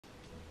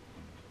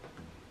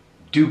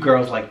Do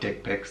girls like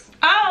dick pics?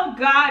 Oh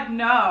God,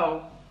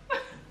 no.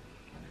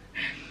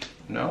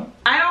 No?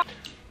 I don't.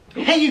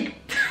 Hey, you.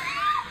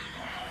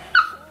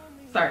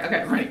 Sorry,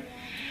 okay, I'm ready.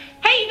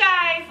 Hey you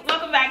guys,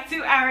 welcome back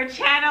to our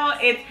channel.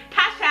 It's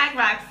hashtag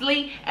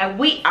Roxlee, and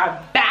we are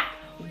back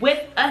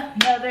with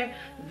another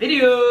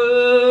video.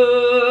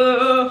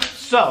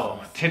 So,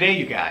 today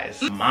you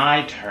guys,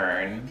 my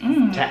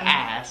turn to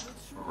ask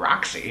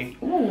Roxy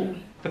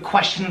the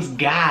questions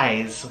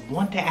guys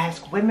want to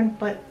ask women,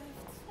 but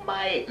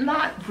might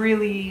not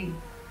really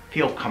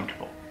feel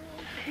comfortable.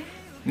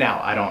 Now,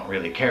 I don't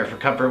really care for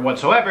comfort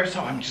whatsoever,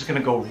 so I'm just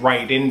gonna go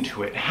right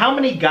into it. How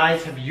many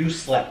guys have you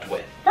slept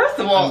with? First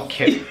of all, I'm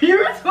kidding. you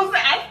were supposed to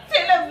ask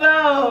 10 of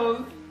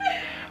those.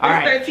 All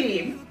right.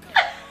 13.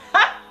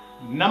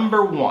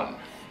 Number 1.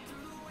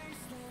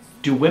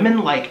 Do women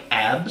like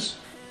abs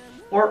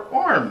or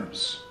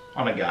arms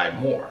on a guy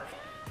more?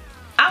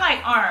 I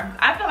like arms.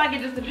 I feel like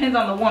it just depends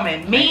on the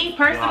woman. Me,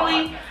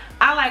 personally, God.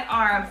 I like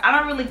arms. I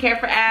don't really care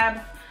for abs.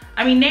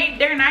 I mean,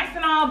 they're nice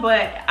and all,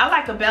 but I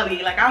like a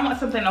belly. Like, I want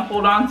something to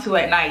hold on to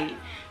at night.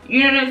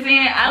 You know what I'm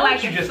saying? I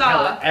like it just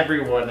soft. tell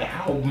everyone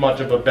how much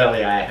of a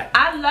belly I have.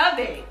 I love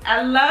it.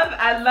 I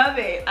love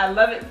it. I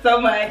love it so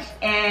much.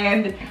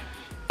 And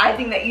I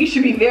think that you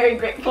should be very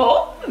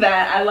grateful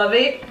that I love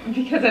it,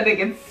 because I think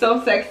it's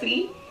so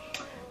sexy.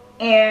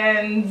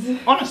 And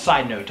On a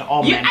side note to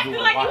all men I who feel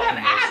are like you watching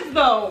have this, abs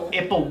though.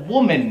 if a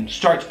woman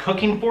starts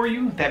cooking for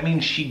you, that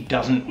means she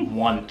doesn't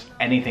want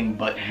anything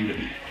but you to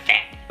be fat.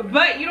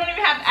 But you don't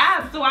even have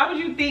abs, so why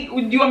would you think,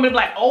 you want me to be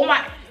like, oh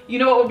my, you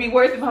know what would be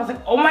worse if I was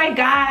like, oh my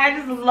God, I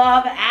just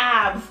love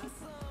abs.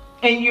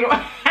 And you don't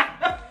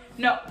have,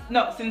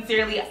 no,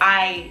 sincerely,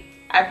 I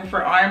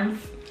prefer arms.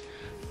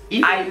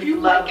 Even I if you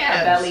love like a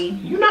abs, belly.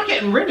 you're not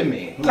getting rid of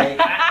me. Like,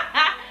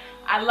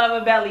 I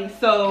love a belly,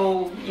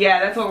 so yeah,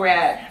 that's where we're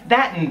at.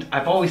 that, and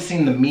I've always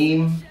seen the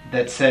meme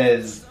that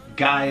says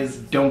guys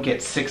don't get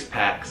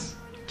 6-packs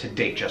to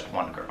date just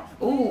one girl.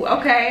 Ooh,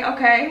 okay. All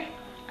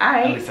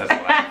right. At least that's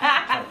what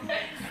I tell people.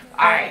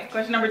 All right,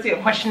 question number 2.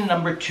 Question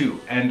number 2,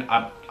 and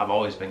I've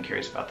always been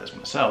curious about this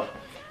myself.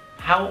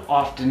 How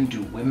often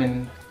do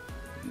women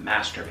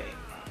masturbate?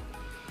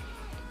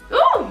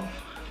 Ooh,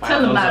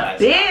 telling my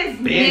those eyes.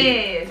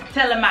 business.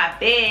 Telling my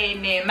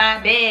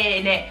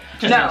business,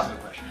 Just no. answer the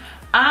question.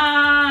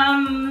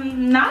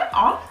 Not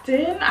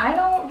often. I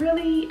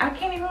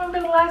can't even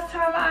remember the last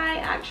time I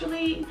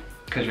actually,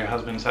 Because your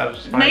husband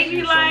satisfies maybe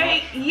you so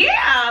like, much?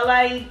 yeah,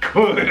 like.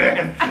 Good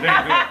answer.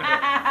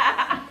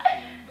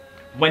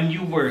 When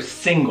you were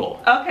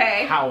single,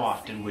 Okay. how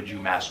often would you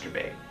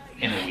masturbate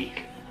in a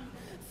week?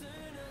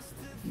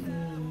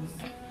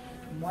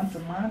 Once a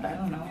month, I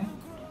don't know.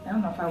 I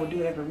don't know if I would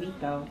do it every week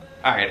though.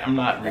 All right, I'm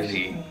not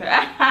really,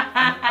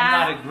 I'm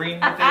not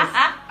agreeing with this.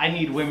 I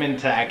need women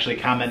to actually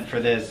comment for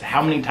this.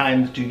 How many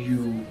times do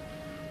you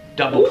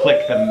double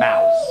click the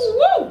mouse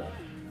Woo!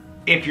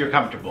 if you're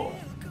comfortable?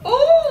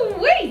 Ooh,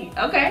 wait.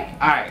 Okay.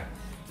 All right,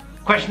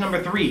 question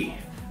number 3.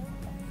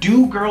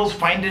 Do girls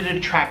find it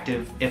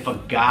attractive if a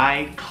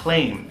guy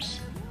claims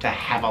to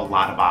have a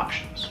lot of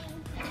options?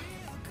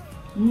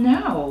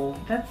 No,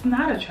 that's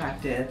not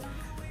attractive.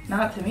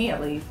 Not to me, at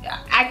least.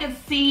 I could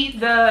see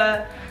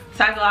the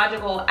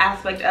psychological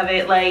aspect of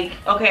it. Like,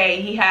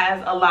 okay, he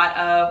has a lot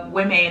of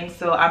women,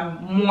 so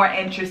I'm more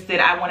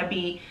interested. I want to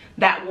be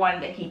that one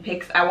that he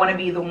picks. I want to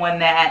be the one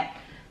that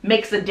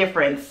makes a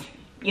difference.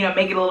 You know,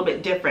 make it a little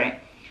bit different.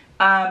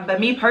 But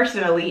me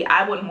personally,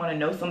 I wouldn't want to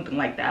know something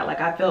like that.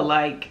 Like, I feel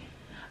like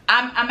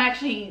I'm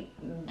actually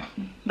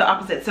the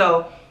opposite.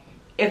 So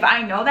if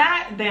I know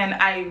that, then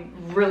I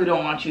really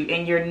don't want you,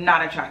 and you're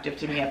not attractive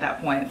to me at that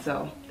point.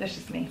 So that's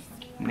just me.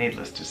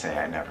 Needless to say,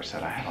 I never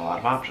said I had a lot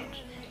of options.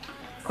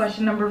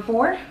 Question number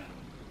 4.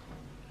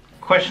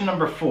 Question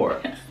number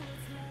 4.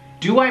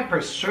 Do I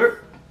pursue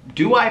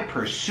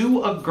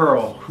a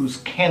girl who's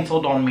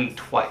canceled on me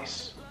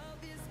twice?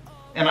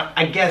 And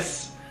I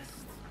guess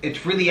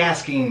it's really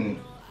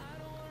asking,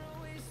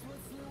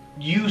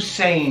 you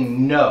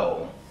saying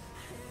no,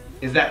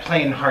 is that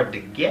playing hard to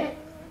get?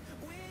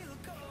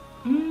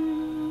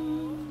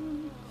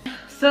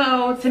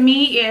 So to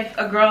me, if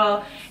a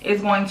girl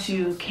is going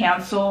to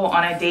cancel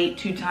on a date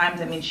 2 times,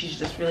 that means she's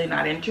just really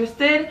not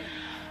interested.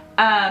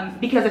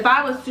 Because if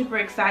I was super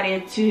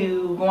excited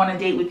to go on a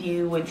date with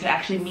you and to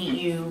actually meet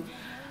you,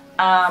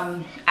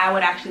 I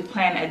would actually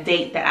plan a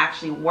date that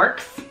actually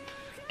works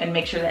and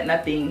make sure that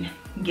nothing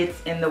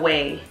gets in the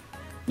way,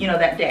 you know,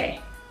 that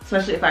day.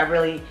 Especially if I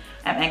really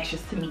am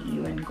anxious to meet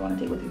you and go on a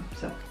date with you.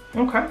 So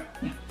Okay.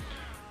 yeah.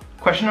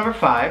 Question number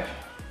 5.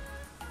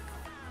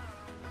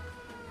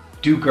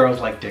 Do girls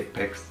like dick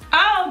pics?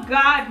 Oh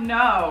God,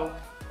 no.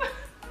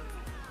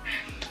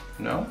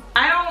 No?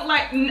 I don't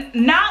like,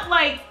 not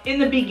like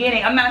in the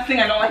beginning. I'm not saying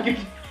I don't like it.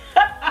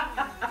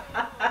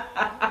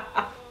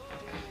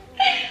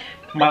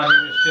 Well, I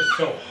mean, it's just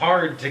so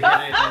hard to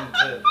get it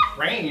into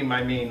frame.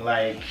 I mean,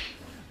 like.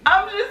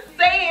 I'm just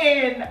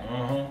saying.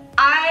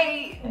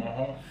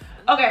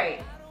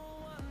 Okay.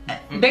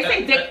 They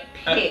say dick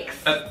pics.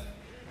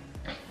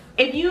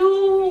 if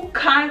you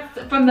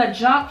from the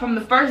jump, from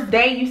the first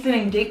day you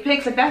sending dick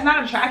pics, like that's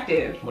not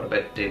attractive. What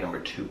about day number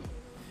 2?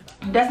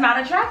 That's not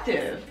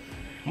attractive.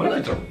 What if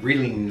it's a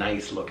really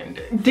nice looking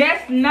dick?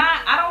 That's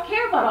not, I don't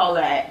care about all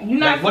that. You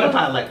not like, what if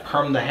I like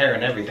perm the hair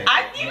and everything?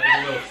 I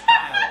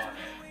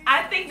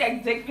think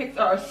that dick pics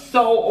are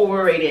so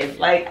overrated.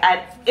 Like,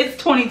 it's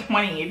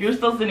 2020. If you're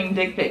still sending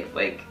dick pics,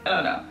 like, I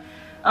don't know.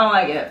 I don't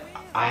like it.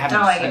 I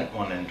haven't sent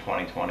one in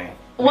 2020.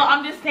 Well,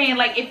 I'm just saying,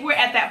 like, if we're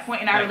at that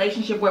point in our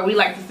relationship where we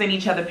like to send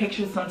each other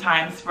pictures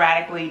sometimes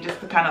sporadically just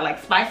to kind of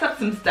like spice up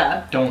some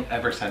stuff. Don't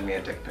ever send me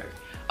a dick pic.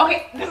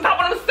 Okay, that's not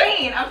what I'm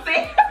saying. I'm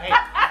saying, hey,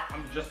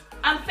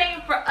 I'm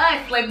saying for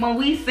us, like when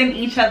we send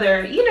each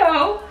other, you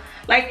know,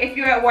 like if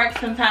you're at work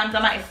sometimes I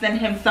might send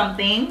him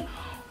something.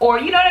 Or,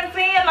 you know what I'm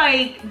saying?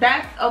 Like,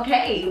 that's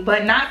okay.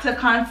 But not to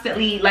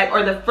constantly, like,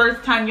 or the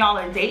first time y'all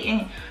are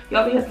dating,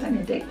 y'all be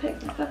sending dick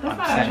pics and stuff. That's not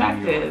attractive.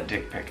 I'm sending you a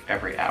dick pic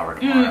every hour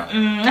tomorrow.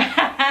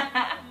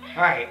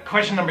 All right,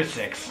 question number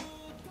 6.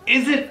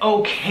 Is it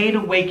okay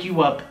to wake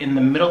you up in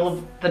the middle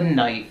of the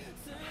night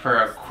for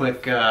a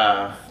quick,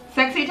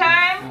 sexy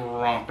time?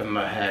 romp in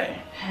the hay?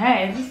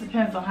 Hey, it just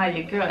depends on how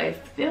your girl is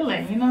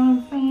feeling, you know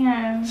what I'm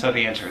saying? So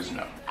the answer is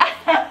no.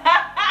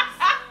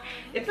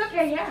 It's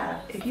okay, yeah,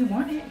 if you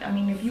want it. I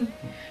mean, if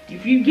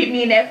you get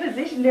me in that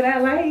position that I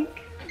like.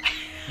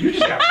 You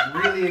just got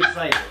really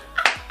excited.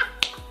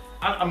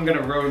 I'm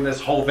gonna ruin this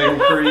whole thing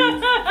for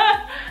you.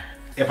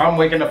 If I'm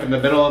waking up in the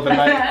middle of the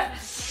night,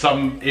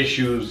 some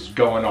issues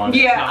going on.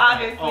 Yeah,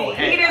 obviously. Like, oh,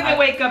 hey, he doesn't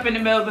wake up in the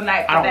middle of the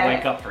night for I that. don't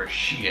wake up for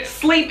shit.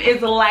 Sleep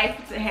is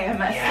life to him.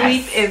 Yes.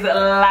 Sleep is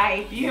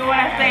life. You know what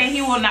I'm saying?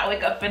 He will not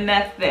wake up for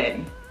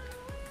nothing.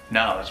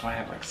 No, that's why I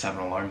have like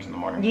 7 alarms in the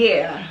morning.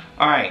 Yeah.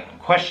 All right,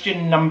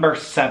 question number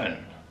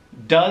 7.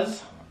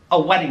 Does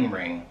a wedding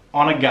ring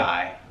on a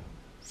guy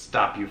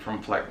stop you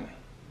from flirting?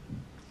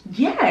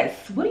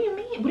 Yes. What do you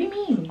mean? What do you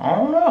mean? I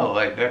don't know.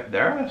 Like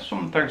there are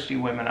some thirsty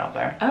women out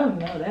there. Oh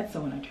no, that's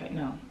someone I tried.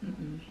 No.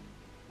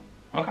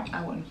 Okay.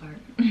 I wouldn't flirt.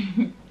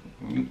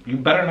 You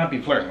better not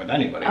be flirting with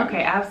anybody.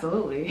 Okay,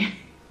 absolutely.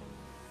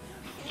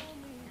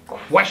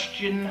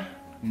 Question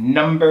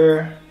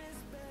number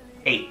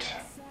 8.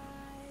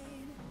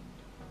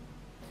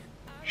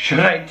 Should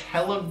I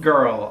tell a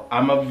girl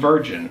I'm a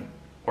virgin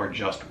or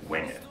just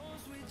wing it?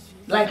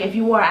 Like if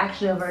you are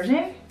actually a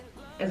virgin?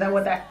 Is that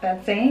what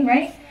that's saying,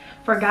 right?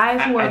 For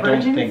guys who are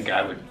virgins? I don't think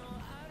I would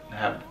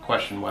have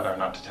questioned whether or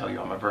not to tell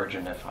you I'm a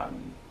virgin if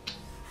I'm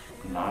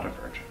not a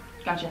virgin.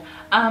 Gotcha.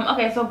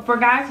 Okay, so for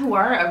guys who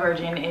are a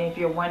virgin, and if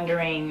you're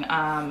wondering,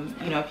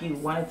 you know, if you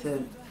wanted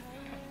to,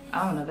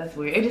 I don't know, that's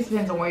weird. It just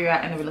depends on where you're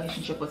at in a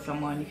relationship with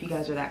someone. If you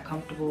guys are that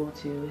comfortable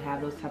to have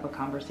those type of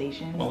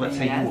conversations. Well, let's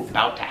say you're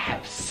about to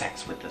have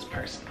sex with this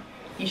person.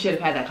 You should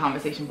have had that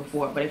conversation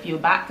before. But if you're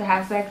about to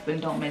have sex, then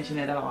don't mention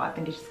it at all. I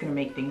think it's just gonna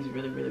make things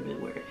really, really, really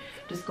weird.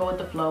 Just go with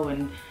the flow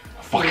and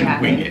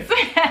fucking wing it.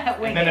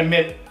 And then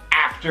admit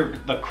after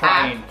the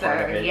crying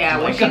part of it. Yeah,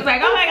 when she's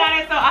like, oh my god,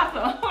 it's so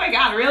awesome. Oh my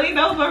god, really?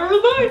 That was my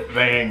real life?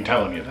 They ain't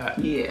telling you that.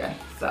 Yeah,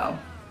 so.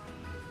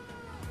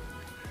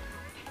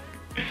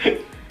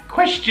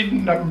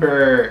 Question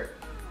number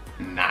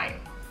 9.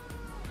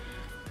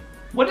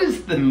 What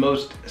is the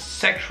most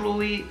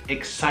sexually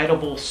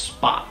excitable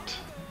spot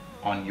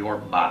on your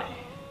body?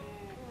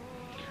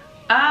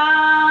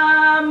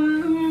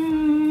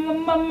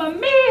 Mamma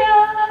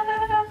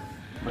mia.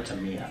 What's a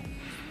mia?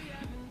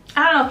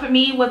 I don't know, for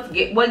me, what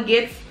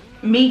gets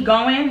me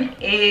going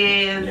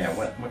is... Yeah,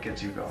 what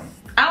gets you going?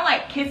 I don't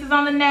like kisses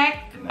on the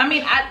neck. I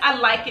mean, I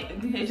like it.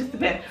 It just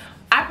depends.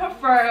 I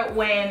prefer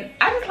when...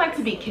 I just like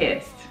to be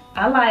kissed.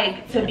 I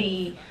like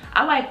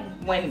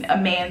when a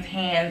man's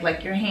hands,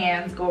 like your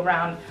hands go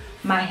around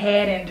my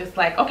head and just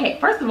like, okay,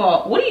 first of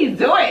all, what are you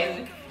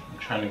doing? I'm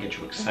trying to get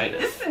you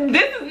excited. This is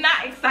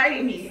not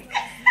exciting me.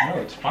 No,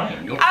 it's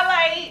fine.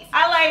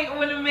 I like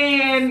when a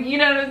man, you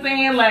know what I'm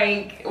saying?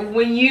 Like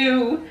when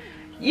you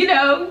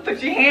know,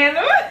 put your hand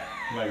on.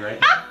 Like right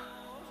there?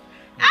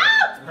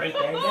 Oh, right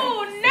there?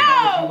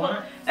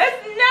 No.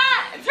 That's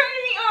not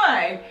turning me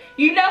on.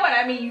 You know what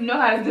I mean? You know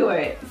how to do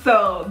it.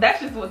 So that's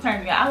just what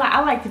turns me on.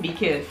 I like to be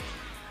kissed.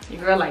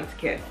 Your girl likes to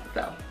kiss,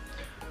 so.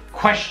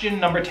 Question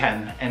number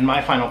 10, and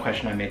my final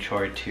question, I made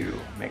sure to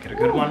make it a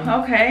good one.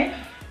 Okay.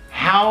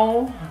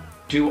 How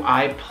do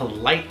I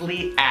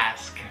politely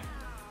ask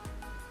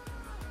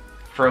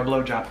for a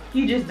blowjob?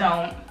 You just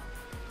don't.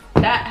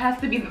 That has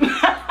to be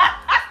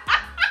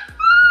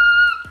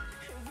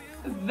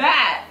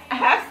that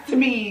has to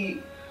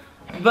be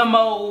the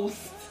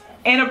most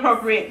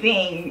inappropriate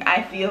thing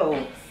I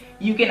feel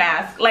you can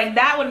ask. Like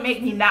that would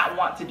make me not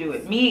want to do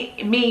it. Me,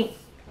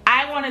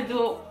 I want to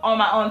do it on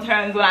my own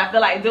terms when I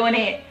feel like doing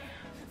it.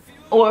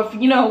 Or if,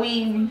 you know,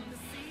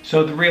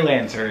 So the real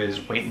answer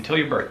is wait until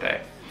your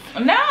birthday.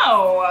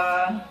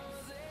 No.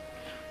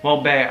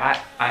 Well, babe,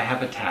 I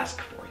have a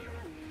task for you.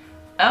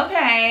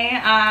 Okay,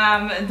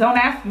 don't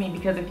ask me,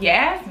 because if you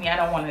ask me, I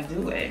don't want to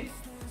do it.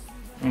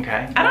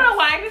 Okay. I don't know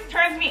why, it just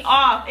turns me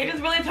off. It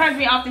just really turns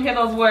me off to hear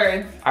those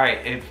words. All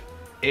right, if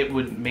it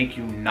would make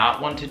you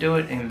not want to do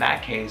it, in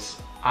that case,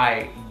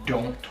 I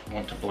don't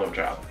want to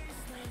blowjob.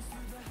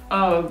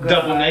 Oh god.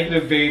 Double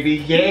negative, baby.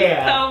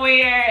 Yeah. So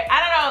weird.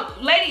 I don't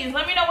know. Ladies,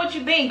 let me know what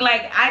you think.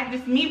 Like,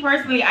 me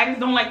personally, I just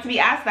don't like to be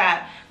asked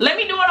that. Let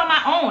me do it on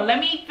my own.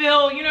 Let me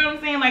feel, you know what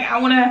I'm saying? Like, I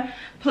want to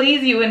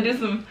please you and do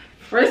some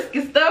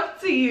frisky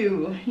stuff to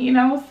you. You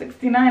know,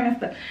 69 and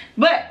stuff.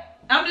 But,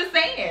 I'm just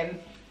saying.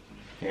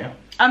 Yeah.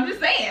 I'm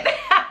just saying.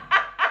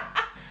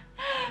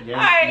 Yeah.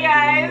 Alright,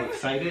 guys.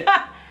 Excited?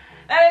 That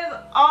is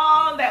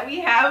all that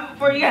we have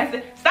for you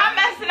guys. Stop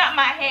messing up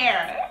my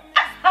hair.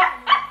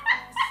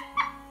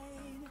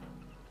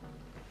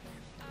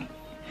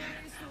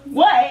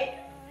 What?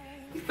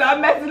 Stop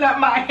messing up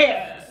my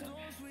hair.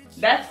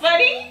 That's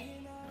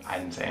funny? I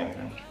didn't say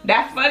anything.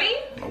 That's funny?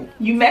 Nope.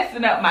 You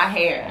messing up my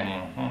hair.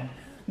 Mm-hmm.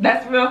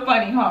 That's real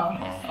funny, huh?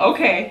 Mm-hmm.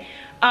 Okay.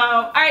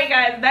 Alright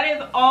guys, that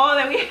is all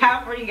that we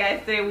have for you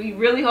guys today. We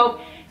really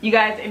hope you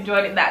guys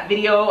enjoyed that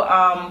video.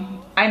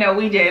 I know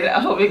we did.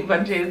 A whole big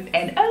bunches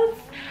and us.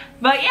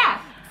 But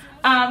yeah.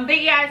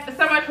 Thank you guys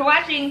so much for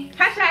watching.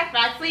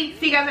 #Roxy.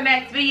 See you guys in the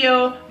next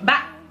video.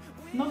 Bye.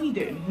 No he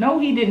didn't. No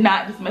he did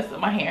not just mess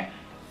up my hair.